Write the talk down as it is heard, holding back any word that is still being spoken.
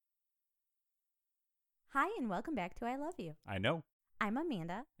Hi, and welcome back to I Love You. I know. I'm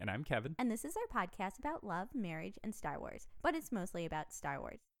Amanda, And I'm Kevin. and this is our podcast about love, marriage, and Star Wars, but it's mostly about Star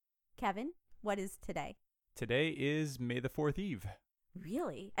Wars. Kevin, what is today? Today is May the 4th Eve.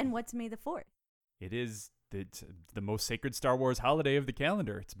 Really? And what's May the 4th? It is the most sacred Star Wars holiday of the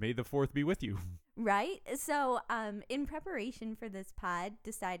calendar. It's May the 4th be with you. Right? So, in preparation for this pod,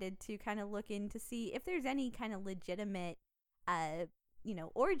 decided to kind of look in to see if there's any kind of legitimate,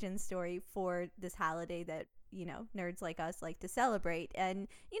 origin story for this holiday that, nerds like us like to celebrate. And,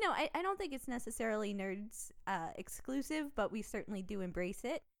 I don't think it's necessarily nerds exclusive, but we certainly do embrace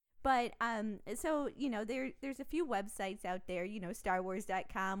it. But there's a few websites out there,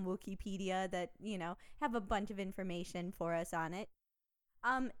 StarWars.com, Wikipedia, that, have a bunch of information for us on it.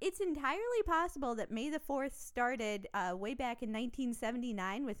 It's entirely possible that May the 4th started way back in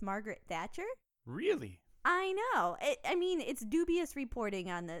 1979 with Margaret Thatcher. Really? I know. It's dubious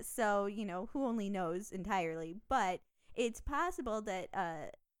reporting on this, so, who only knows entirely. But it's possible that a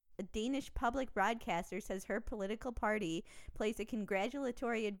Danish public broadcaster says her political party placed a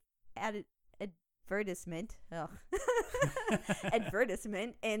congratulatory advertisement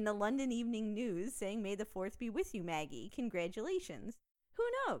advertisement in the London Evening News saying, "May the 4th be with you, Maggie. Congratulations." Who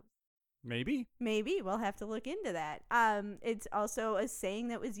knows? Maybe. Maybe. We'll have to look into that. It's also a saying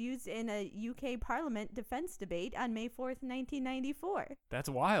that was used in a UK Parliament defense debate on May 4th, 1994. That's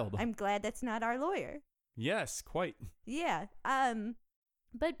wild. I'm glad that's not our lawyer. Yes, quite. Yeah.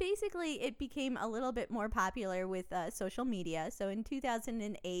 But basically, it became a little bit more popular with social media. So in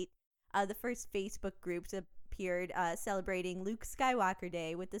 2008, the first Facebook groups appeared celebrating Luke Skywalker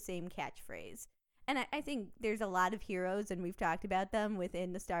Day with the same catchphrase. And I think there's a lot of heroes, and we've talked about them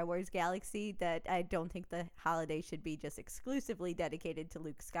within the Star Wars galaxy, that I don't think the holiday should be just exclusively dedicated to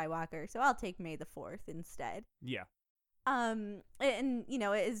Luke Skywalker. So I'll take May the 4th instead. Yeah. And,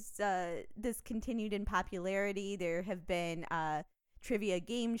 as this continued in popularity, there have been trivia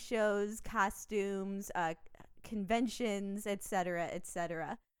game shows, costumes, conventions, etc.,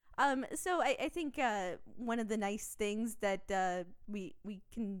 etc. So I think one of the nice things that we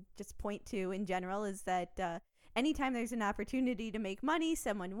can just point to in general is that anytime there's an opportunity to make money,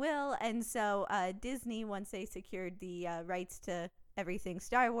 someone will. And so Disney, once they secured the rights to everything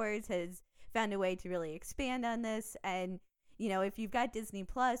Star Wars, has found a way to really expand on this. And, if you've got Disney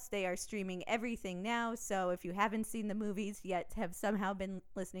Plus, they are streaming everything now. So if you haven't seen the movies yet, have somehow been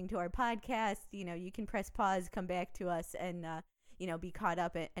listening to our podcast, you can press pause, come back to us, and be caught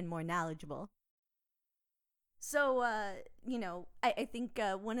up and more knowledgeable. So, I think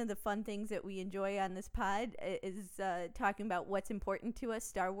one of the fun things that we enjoy on this pod is talking about what's important to us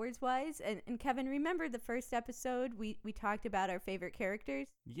Star Wars-wise. And Kevin, remember the first episode we talked about our favorite characters?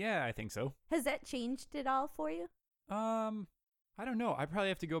 Yeah, I think so. Has that changed at all for you? I don't know. I probably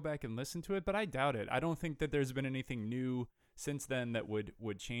have to go back and listen to it, but I doubt it. I don't think that there's been anything new since then that would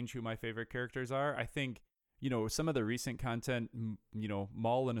change who my favorite characters are. I think some of the recent content,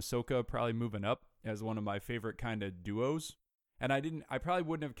 Maul and Ahsoka probably moving up as one of my favorite kind of duos. And I probably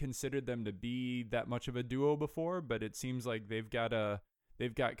wouldn't have considered them to be that much of a duo before, but it seems like they've got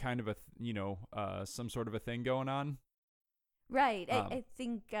kind of a, some sort of a thing going on. Right. I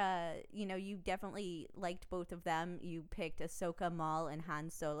think, you definitely liked both of them. You picked Ahsoka, Maul, and Han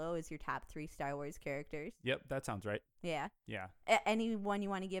Solo as your top 3 Star Wars characters. Yep, that sounds right. Yeah. Yeah. Anyone you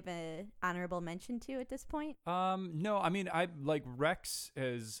want to give an honorable mention to at this point? No, I like Rex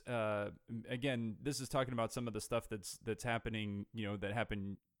as, again, this is talking about some of the stuff that's happening, that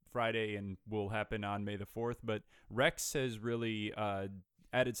happened Friday and will happen on May the 4th. But Rex has really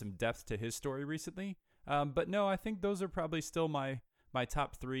added some depth to his story recently. But no, I think those are probably still my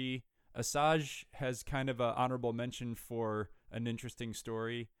top 3. Asajj has kind of an honorable mention for an interesting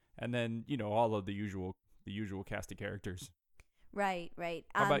story, and then all of the usual cast of characters. Right.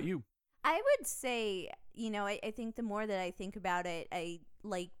 How about you? I would say, I think the more that I think about it, I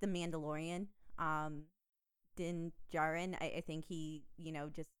like the Mandalorian. Din Djarin, I think he,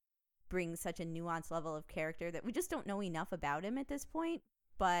 just brings such a nuanced level of character that we just don't know enough about him at this point.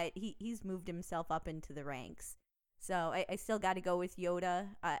 But he's moved himself up into the ranks. So I still got to go with Yoda.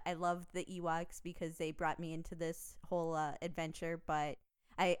 I love the Ewoks because they brought me into this whole adventure. But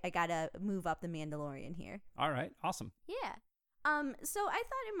I got to move up the Mandalorian here. All right. Awesome. Yeah. So I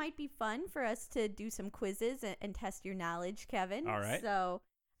thought it might be fun for us to do some quizzes and test your knowledge, Kevin. All right. So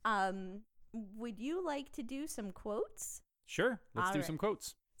would you like to do some quotes? Sure. Let's do some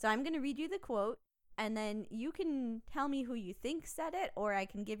quotes. So I'm going to read you the quote. And then you can tell me who you think said it, or I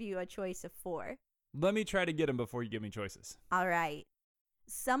can give you a choice of 4. Let me try to get them before you give me choices. All right.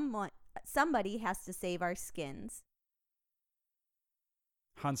 Somebody has to save our skins.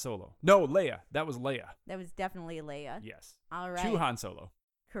 Han Solo. No, Leia. That was Leia. That was definitely Leia. Yes. All right. To Han Solo.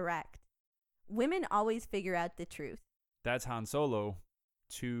 Correct. Women always figure out the truth. That's Han Solo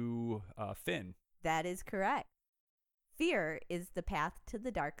to Finn. That is correct. Fear is the path to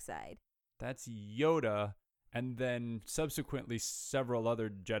the dark side. That's Yoda. And then subsequently, several other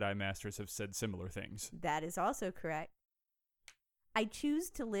Jedi Masters have said similar things. That is also correct. I choose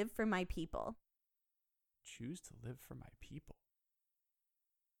to live for my people. Choose to live for my people.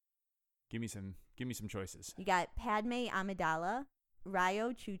 Give me some choices. You got Padme Amidala,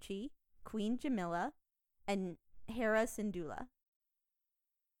 Ryo Chuchi, Queen Jamila, and Hera Syndulla.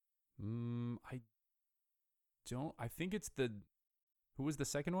 I think it's who was the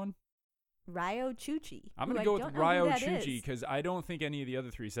second one? Ryo Chuchi. I'm going to go with Ryo Chuchi because I don't think any of the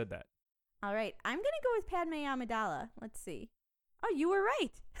other three said that. All right. I'm going to go with Padme Amidala. Let's see. Oh, you were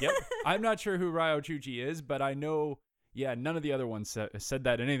right. Yep. I'm not sure who Ryo Chuchi is, but I know, none of the other ones said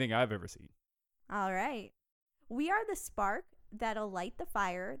that in anything I've ever seen. All right. We are the spark that'll light the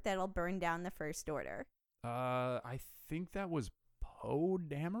fire that'll burn down the First Order. I think that was Poe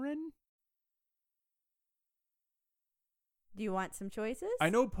Dameron? Do you want some choices? I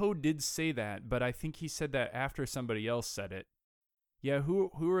know Poe did say that, but I think he said that after somebody else said it. Yeah,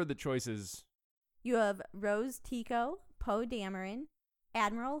 who are the choices? You have Rose Tico, Poe Dameron,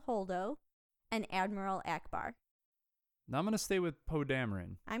 Admiral Holdo, and Admiral Akbar. Now I'm going to stay with Poe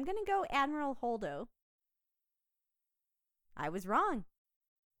Dameron. I'm going to go Admiral Holdo. I was wrong.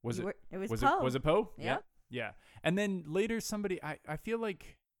 It was Poe. Was it Poe? Yep. Yeah. And then later somebody, I feel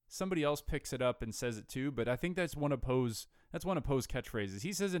like somebody else picks it up and says it too, but I think that's one of Poe's catchphrases.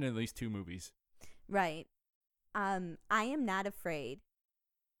 He says it in at least 2 movies. Right. I am not afraid.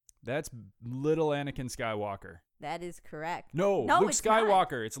 That's little Anakin Skywalker. That is correct. No, Luke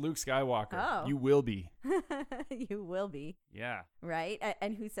Skywalker. Not. It's Luke Skywalker. Oh. You will be. You will be. Yeah. Right?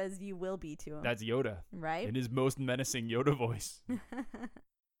 And who says you will be to him? That's Yoda. Right? In his most menacing Yoda voice.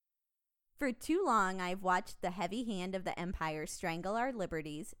 For too long, I've watched the heavy hand of the Empire strangle our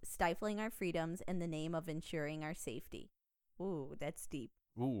liberties, stifling our freedoms in the name of ensuring our safety. Ooh, that's deep.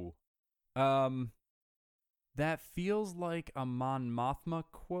 Ooh. That feels like a Mon Mothma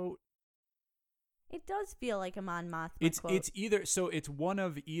quote. It does feel like a Mon Mothma quote. It's one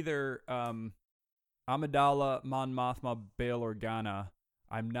of either Amidala, Mon Mothma, Bail Organa.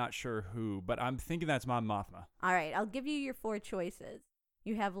 I'm not sure who, but I'm thinking that's Mon Mothma. All right, I'll give you your 4 choices.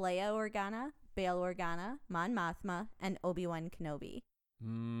 You have Leia Organa, Bail Organa, Mon Mothma, and Obi-Wan Kenobi.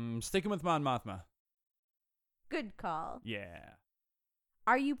 Sticking with Mon Mothma. Good call. Yeah.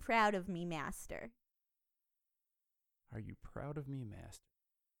 Are you proud of me, Master? Are you proud of me, Master?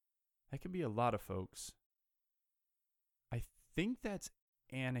 That could be a lot of folks. I think that's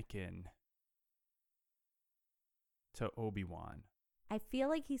Anakin to Obi-Wan. I feel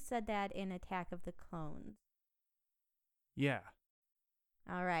like he said that in Attack of the Clones. Yeah.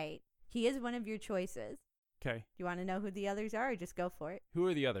 All right. He is one of your choices. Okay. Do you want to know who the others are or just go for it? Who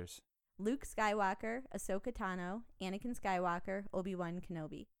are the others? Luke Skywalker, Ahsoka Tano, Anakin Skywalker, Obi-Wan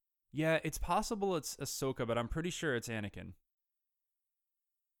Kenobi. Yeah, it's possible it's Ahsoka, but I'm pretty sure it's Anakin.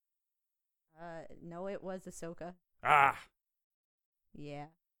 No, it was Ahsoka. Ah! Yeah.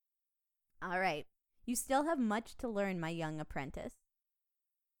 All right. You still have much to learn, my young apprentice.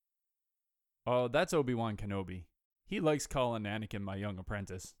 Oh, that's Obi-Wan Kenobi. He likes calling Anakin my young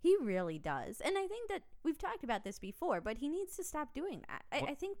apprentice. He really does. And I think that we've talked about this before, but he needs to stop doing that.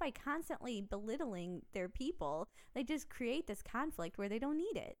 I think by constantly belittling their people, they just create this conflict where they don't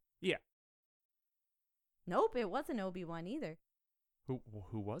need it. Yeah. Nope, it wasn't Obi-Wan either. Who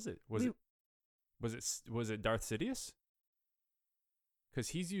was it? Was it Darth Sidious? Because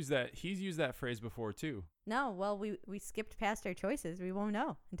he's used that phrase before too. No, well, we skipped past our choices. We won't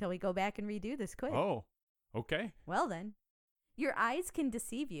know until we go back and redo this quiz. Oh, okay. Well then, your eyes can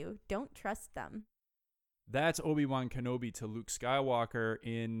deceive you. Don't trust them. That's Obi-Wan Kenobi to Luke Skywalker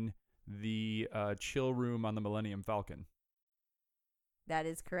in the chill room on the Millennium Falcon. That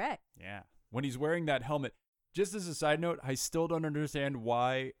is correct. Yeah. When he's wearing that helmet. Just as a side note, I still don't understand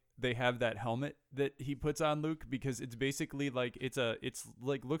why they have that helmet that he puts on Luke, because it's basically like it's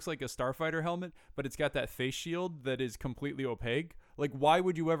like looks like a starfighter helmet, but it's got that face shield that is completely opaque. Like, why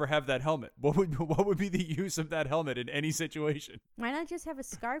would you ever have that helmet? What would be the use of that helmet in any situation? Why not just have a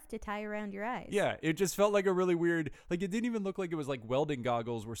scarf to tie around your eyes? Yeah, it just felt like a really weird, like it didn't even look like it was like welding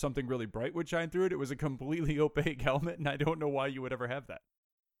goggles where something really bright would shine through it. It was a completely opaque helmet, and I don't know why you would ever have that.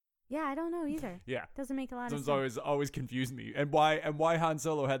 Yeah, I don't know either. Yeah. Doesn't make a lot of sense. It's always confused me. And why Han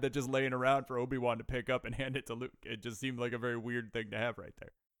Solo had that just laying around for Obi-Wan to pick up and hand it to Luke. It just seemed like a very weird thing to have right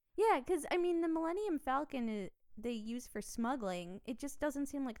there. Yeah, because, I mean, the Millennium Falcon they use for smuggling, it just doesn't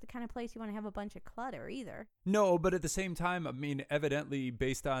seem like the kind of place you want to have a bunch of clutter either. No, but at the same time, I mean, evidently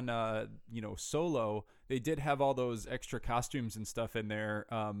based on Solo, they did have all those extra costumes and stuff in there.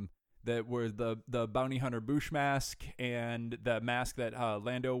 That were the bounty hunter bush mask and the mask that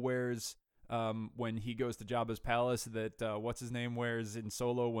Lando wears when he goes to Jabba's palace that what's his name wears in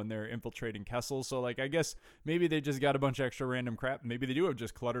Solo when they're infiltrating Kessel. So like I guess maybe they just got a bunch of extra random crap. Maybe they do have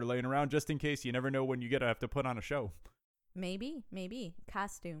just clutter laying around just in case. You never know when you get to have to put on a show. Maybe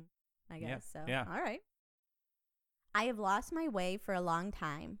costume, I guess. Yeah. All right. I have lost my way for a long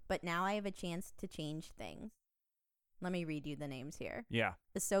time, but now I have a chance to change things. Let me read you the names here. Yeah.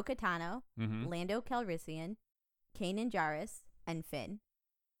 Ahsoka Tano, Mm-hmm. Lando Calrissian, Kanan Jarrus, and Finn.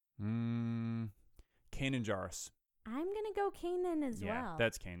 Kanan Jarrus. I'm going to go Kanan as Yeah, well.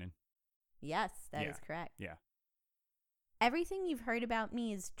 that's Kanan. Yes, that is correct. Yeah. Everything you've heard about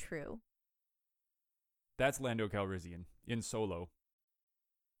me is true. That's Lando Calrissian in Solo.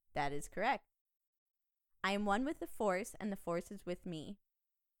 That is correct. I am one with the Force, and the Force is with me.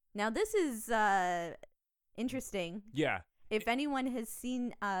 Now, this is interesting. Yeah. If anyone has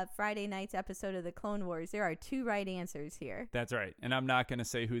seen Friday night's episode of the Clone Wars, there are 2 right answers here. That's right. And I'm not going to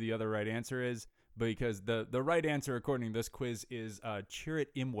say who the other right answer is because the right answer, according to this quiz, is Chirrut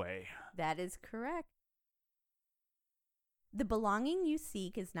Imwe. That is correct. The belonging you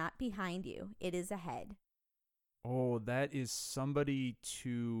seek is not behind you. It is ahead. Oh, that is somebody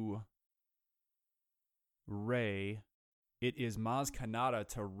to Rey. It is Maz Kanata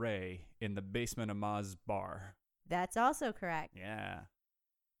to Rey in the basement of Maz bar. That's also correct. Yeah.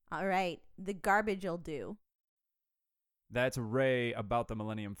 All right. The garbage'll do. That's Rey about the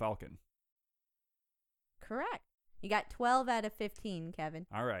Millennium Falcon. Correct. You got 12 out of 15, Kevin.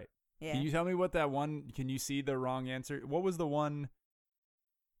 All right. Yeah. Can you tell me what that one, can you see the wrong answer? What was the one,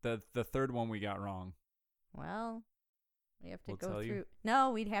 the third one we got wrong? Well, we have to We'll go tell through. you?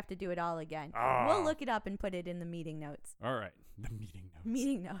 No, we'd have to do it all again. Ah. We'll look it up and put it in the meeting notes. All right. The meeting notes.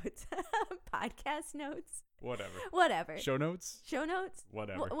 Meeting notes. Podcast notes. Whatever. Whatever. Show notes? Show notes?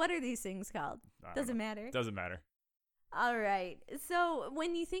 Whatever. What are these things called? I don't Doesn't know. matter. Doesn't matter. All right. So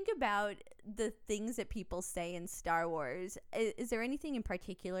when you think about the things that people say in Star Wars, is there anything in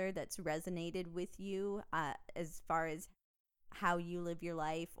particular that's resonated with you as far as how you live your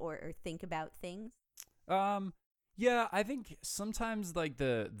life or think about things? Yeah, I think sometimes like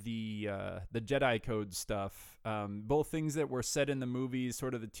the Jedi Code stuff, both things that were said in the movies,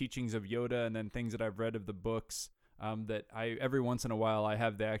 sort of the teachings of Yoda, and then things that I've read of the books, that I every once in a while I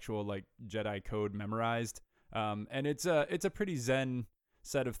have the actual like Jedi Code memorized. And it's a pretty zen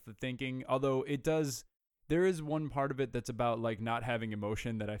set of thinking, although there is one part of it that's about like not having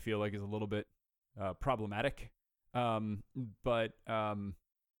emotion that I feel like is a little bit problematic. But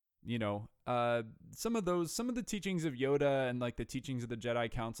some of the teachings of Yoda and like the teachings of the Jedi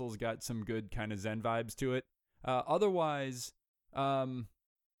Councils got some good kind of zen vibes to it. Otherwise,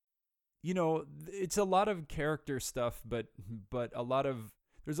 it's a lot of character stuff, but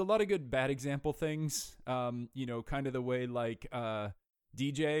there's a lot of good bad example things. Kind of the way like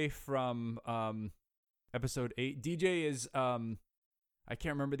DJ from episode 8. DJ is I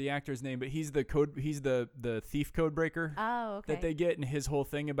can't remember the actor's name, but he's the thief code breaker. Oh, okay. That they get, and his whole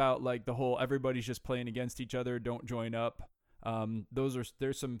thing about like the whole everybody's just playing against each other, don't join up.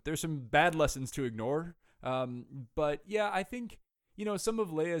 There's some bad lessons to ignore. But yeah, I think some of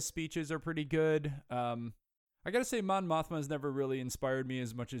Leia's speeches are pretty good. I gotta say, Mon Mothma has never really inspired me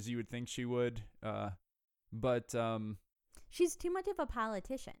as much as you would think she would. But she's too much of a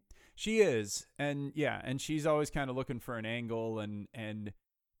politician. She is, and she's always kind of looking for an angle, and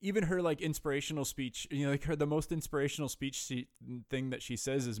even her like inspirational speech, the most inspirational speech thing that she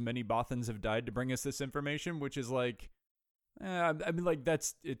says is many Bothans have died to bring us this information, which is like, I mean, like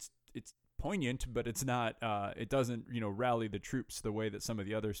it's poignant, but it's not. It doesn't rally the troops the way that some of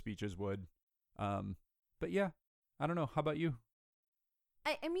the other speeches would. But yeah, I don't know. How about you?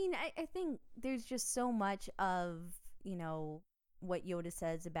 I mean, I think there's just so much of what Yoda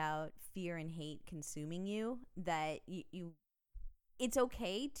says about fear and hate consuming you that you it's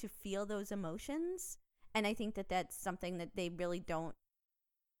okay to feel those emotions, and I think that that's something that they really don't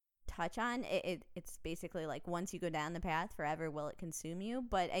touch on. It's basically like once you go down the path, forever will it consume you.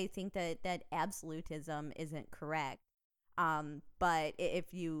 But I think that absolutism isn't correct. But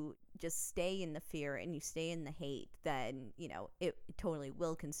if you just stay in the fear and you stay in the hate, then it totally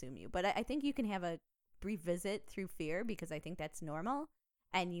will consume you. But I think you can have a brief visit through fear, because I think that's normal,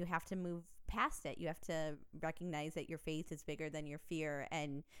 and you have to move past it. You have to recognize that your faith is bigger than your fear,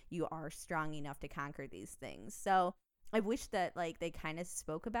 and you are strong enough to conquer these things. So I wish that like they kind of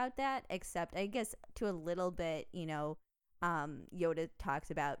spoke about that, except I guess to a little bit, Yoda talks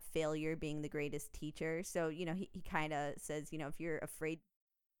about failure being the greatest teacher. So, he kind of says, if you're afraid,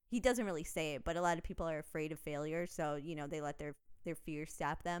 he doesn't really say it, but a lot of people are afraid of failure. So, they let their fear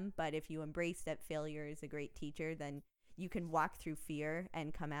stop them. But if you embrace that failure is a great teacher, then you can walk through fear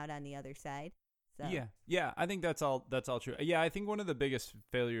and come out on the other side. So. Yeah, I think that's all true. Yeah, I think one of the biggest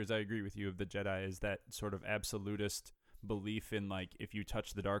failures, I agree with you, of the Jedi is that sort of absolutist belief in like if you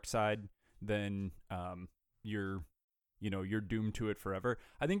touch the dark side, then you're doomed to it forever.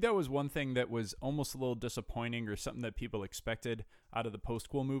 I think that was one thing that was almost a little disappointing, or something that people expected out of the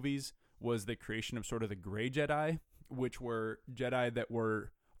post-quel movies, was the creation of sort of the gray Jedi, which were Jedi that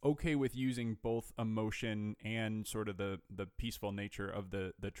were okay with using both emotion and sort of the peaceful nature of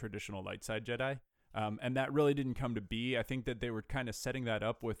the traditional light side Jedi. And that really didn't come to be. I think that they were kind of setting that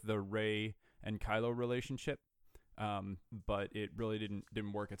up with the Rey and Kylo relationship, but it really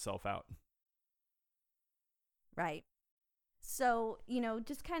didn't work itself out. Right. So,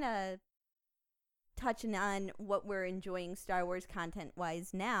 just kind of touching on what we're enjoying Star Wars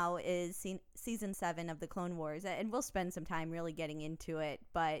content-wise now is Season 7 of the Clone Wars. And we'll spend some time really getting into it.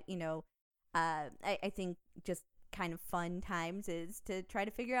 But, I think just kind of fun times is to try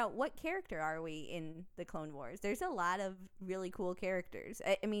to figure out what character are we in the Clone Wars. There's a lot of really cool characters.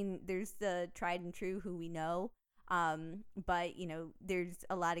 I mean, there's the tried and true who we know. But, there's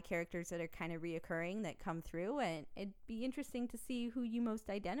a lot of characters that are kind of reoccurring that come through, and it'd be interesting to see who you most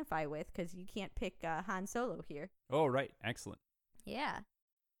identify with, because you can't pick Han Solo here. Oh, right. Excellent. Yeah.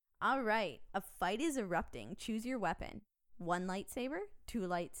 All right. A fight is erupting. Choose your weapon. 1 lightsaber, 2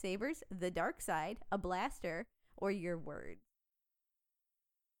 lightsabers, the dark side, a blaster, or your word.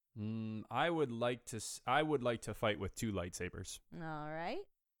 I would like to fight with 2 lightsabers. All right.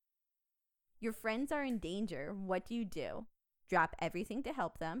 Your friends are in danger. What do you do? Drop everything to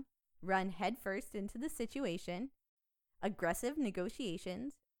help them. Run headfirst into the situation. Aggressive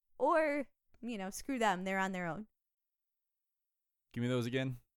negotiations. Or, screw them. They're on their own. Give me those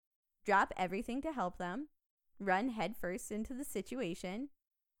again. Drop everything to help them. Run headfirst into the situation.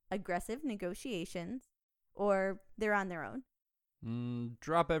 Aggressive negotiations. Or they're on their own.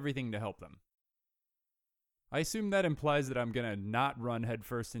 Drop everything to help them. I assume that implies that I'm going to not run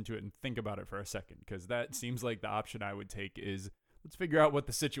headfirst into it and think about it for a second, because that seems like the option I would take is, let's figure out what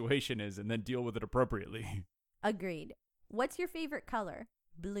the situation is and then deal with it appropriately. Agreed. What's your favorite color?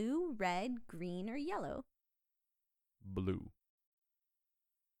 Blue, red, green, or yellow? Blue.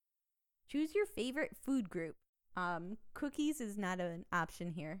 Choose your favorite food group. Cookies is not an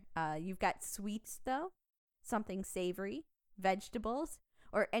option here. You've got sweets, though. Something savory, vegetables,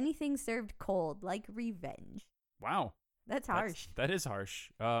 or anything served cold, like revenge. Wow. That's harsh. That is harsh.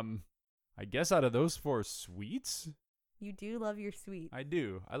 I guess out of those 4, sweets? You do love your sweets. I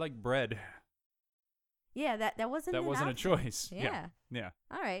do. I like bread. Yeah, that wasn't That wasn't option. a choice. Yeah.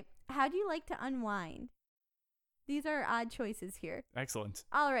 All right. How do you like to unwind? These are odd choices here. Excellent.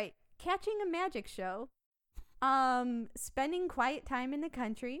 All right. Catching a magic show. Spending quiet time in the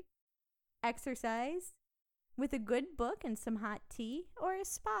country. Exercise. With a good book and some hot tea, or a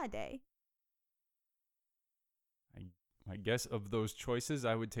spa day? I guess of those choices,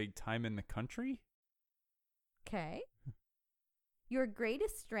 I would take time in the country. Okay. Your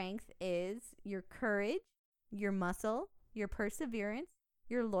greatest strength is your courage, your muscle, your perseverance,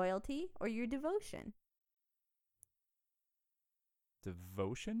 your loyalty, or your devotion?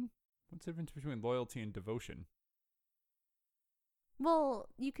 Devotion? What's the difference between loyalty and devotion? Well,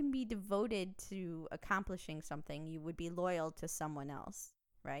 you can be devoted to accomplishing something. You would be loyal to someone else,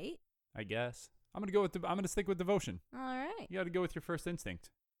 right? I guess. I'm gonna stick with devotion. All right. You got to go with your first instinct.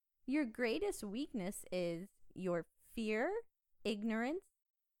 Your greatest weakness is your fear, ignorance,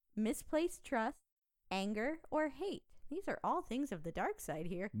 misplaced trust, anger, or hate. These are all things of the dark side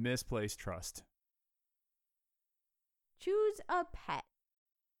here. Misplaced trust. Choose a pet.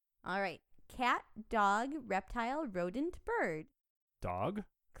 All right. Cat, dog, reptile, rodent, bird. Dog?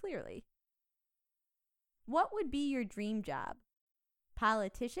 Clearly. What would be your dream job?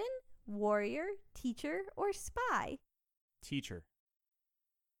 Politician, warrior, teacher, or spy? Teacher.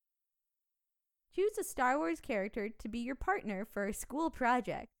 Choose a Star Wars character to be your partner for a school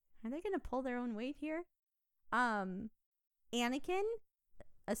project. Are they going to pull their own weight here? Anakin,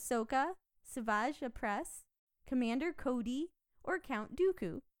 Ahsoka, Savage Opress, Commander Cody, or Count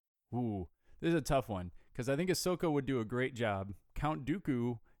Dooku? Ooh, this is a tough one, because I think Ahsoka would do a great job. Count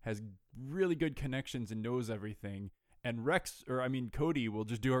Dooku has really good connections and knows everything. And Cody will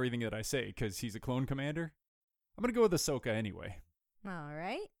just do everything that I say, because he's a clone commander. I'm going to go with Ahsoka anyway. All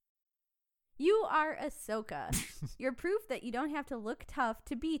right. You are Ahsoka. You're proof that you don't have to look tough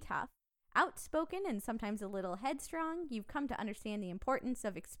to be tough. Outspoken and sometimes a little headstrong, you've come to understand the importance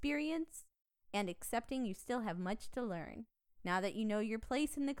of experience and accepting you still have much to learn. Now that you know your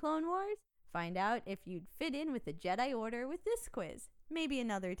place in the Clone Wars, find out if you'd fit in with the Jedi Order with this quiz. Maybe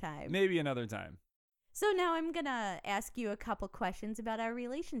another time. Maybe another time. So now I'm going to ask you a couple questions about our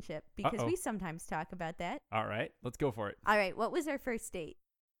relationship because we sometimes talk about that. All right, let's go for it. All right, what was our first date?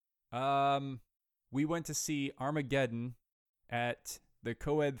 We went to see Armageddon at the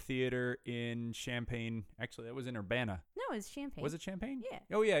Co-Ed Theater in Champaign. Actually, that was in Urbana. No, it was Champaign. Was it Champaign? Yeah.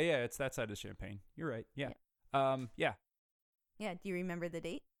 Oh, yeah, it's that side of Champaign. You're right. Yeah. Yeah. Yeah, do you remember the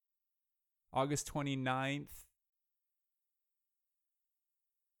date? August 29th,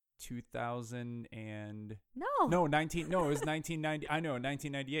 2000 and... No, it was 1990. I know,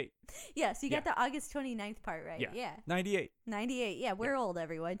 1998. Yeah, so you got the August 29th part right. Yeah. 98. 98. Yeah, we're old,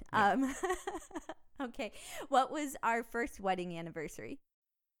 everyone. Yeah. Okay. What was our first wedding anniversary?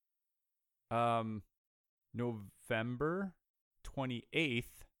 November 28th,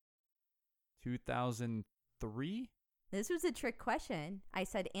 2003? This was a trick question. I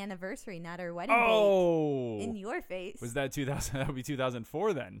said anniversary, not our wedding date. In your face. Was that 2000? That would be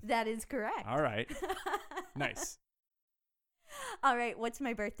 2004 then. That is correct. All right. Nice. All right. What's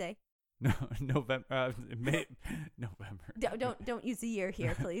my birthday? No, November. November. Don't use the year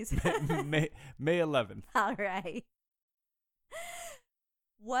here, please. May 11th. All right.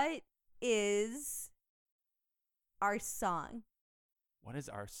 What is our song? What is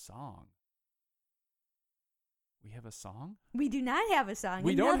our song? We have a song? We do not have a song.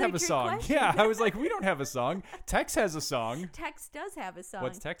 We don't have a song. Question. Yeah, I was like, we don't have a song. Tex has a song. Tex does have a song.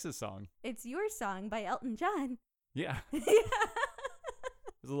 What's Tex's song? It's Your Song by Elton John. Yeah. Yeah.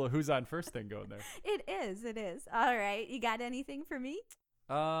 There's a little Who's On First thing going there. It is. All right. You got anything for me?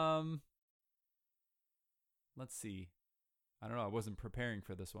 Let's see. I don't know. I wasn't preparing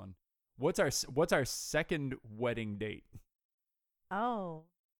for this one. What's our second wedding date? Oh.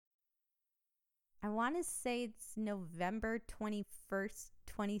 I want to say it's November 21st,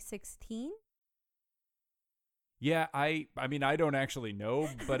 2016. Yeah, I mean, I don't actually know,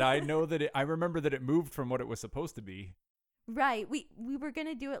 but I know that I remember that it moved from what it was supposed to be. Right. We were going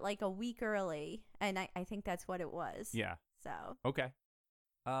to do it like a week early, and I think that's what it was. Yeah. So. Okay.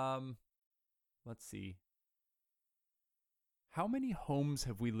 Let's see. How many homes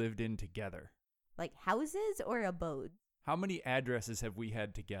have we lived in together? Like houses or abodes? How many addresses have we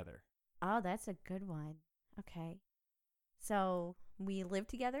had together? Oh, that's a good one. Okay. So we lived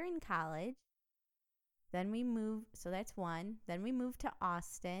together in college. Then we moved, so that's one. Then we moved to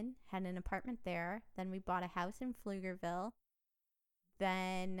Austin, had an apartment there. Then we bought a house in Pflugerville.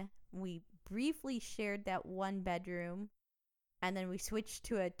 Then we briefly shared that one bedroom. And then we switched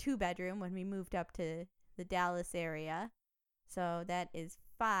to a 2-bedroom when we moved up to the Dallas area. So that is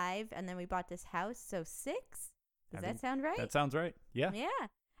 5. And then we bought this house, so 6. Does that sound right? That sounds right. Yeah. Yeah.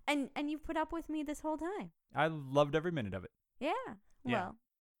 And you've put up with me this whole time. I loved every minute of it. Yeah. Yeah. Well,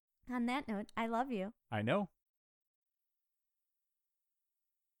 on that note, I love you. I know.